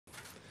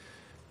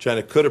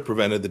China could have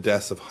prevented the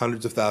deaths of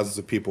hundreds of thousands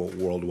of people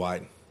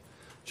worldwide.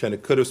 China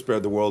could have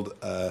spared the world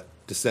a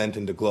descent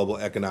into global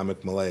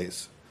economic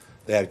malaise.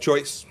 They had a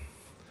choice,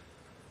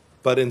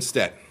 but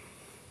instead,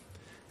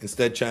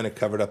 China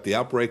covered up the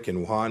outbreak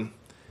in Wuhan.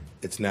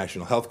 Its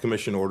National Health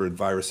Commission ordered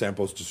virus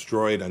samples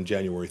destroyed on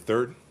January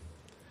 3rd.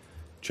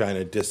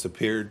 China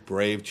disappeared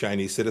brave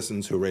Chinese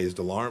citizens who raised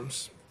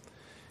alarms.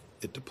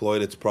 It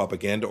deployed its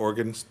propaganda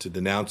organs to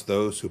denounce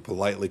those who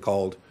politely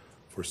called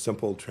for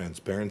simple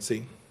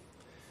transparency.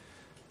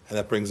 And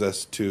that brings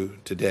us to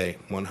today,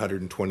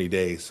 120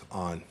 days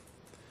on.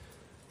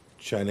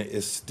 China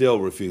is still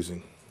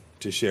refusing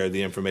to share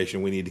the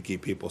information we need to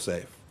keep people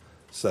safe,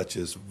 such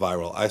as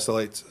viral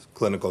isolates,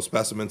 clinical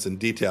specimens, and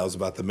details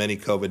about the many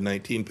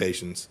COVID-19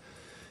 patients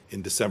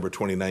in December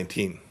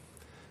 2019,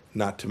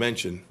 not to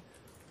mention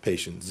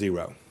patient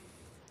zero.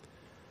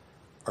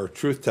 Our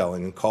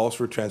truth-telling and calls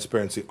for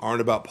transparency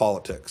aren't about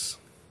politics.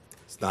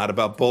 It's not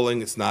about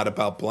bullying. It's not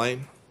about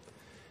blame.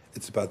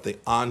 It's about the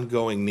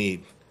ongoing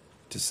need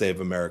to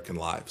save American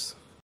lives.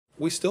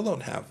 We still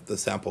don't have the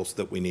samples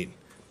that we need.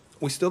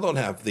 We still don't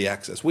have the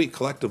access. We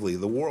collectively,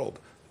 the world,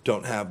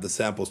 don't have the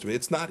samples to be.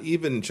 It's not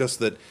even just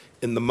that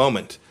in the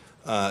moment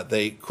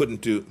they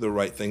couldn't do the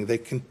right thing. They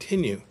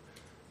continue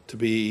to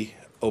be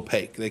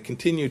opaque. They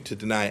continue to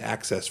deny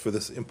access for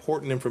this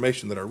important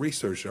information that our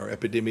researchers, our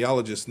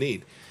epidemiologists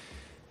need.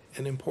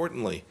 And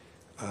importantly,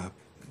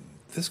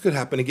 this could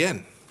happen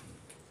again.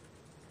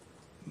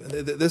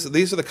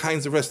 These are the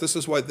kinds of risks. This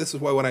is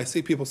why when I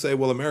see people say,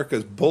 well, America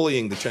is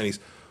bullying the Chinese,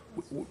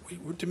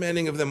 we're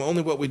demanding of them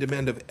only what we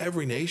demand of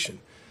every nation,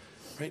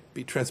 right?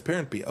 Be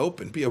transparent, be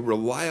open, be a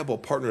reliable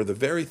partner. The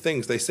very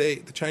things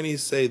the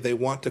Chinese say they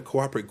want to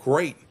cooperate.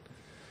 Great.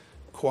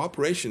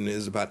 Cooperation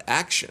is about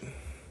action.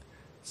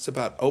 It's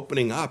about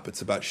opening up.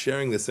 It's about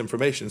sharing this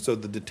information. So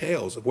the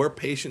details of where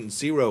patient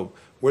zero,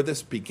 where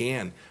this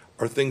began,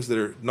 are things that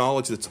are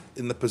knowledge that's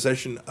in the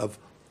possession of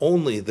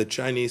only the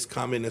Chinese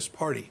Communist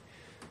Party.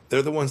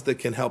 They're the ones that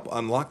can help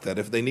unlock that.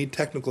 If they need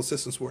technical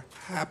assistance, we're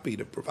happy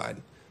to provide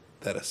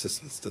that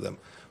assistance to them.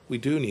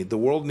 The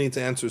world needs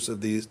answers to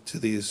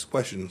these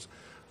questions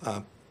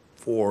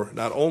for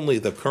not only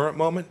the current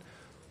moment,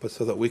 but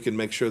so that we can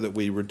make sure that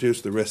we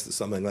reduce the risk that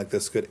something like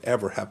this could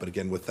ever happen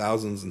again with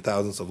thousands and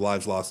thousands of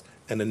lives lost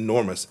and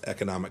enormous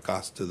economic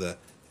cost to the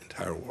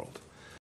entire world.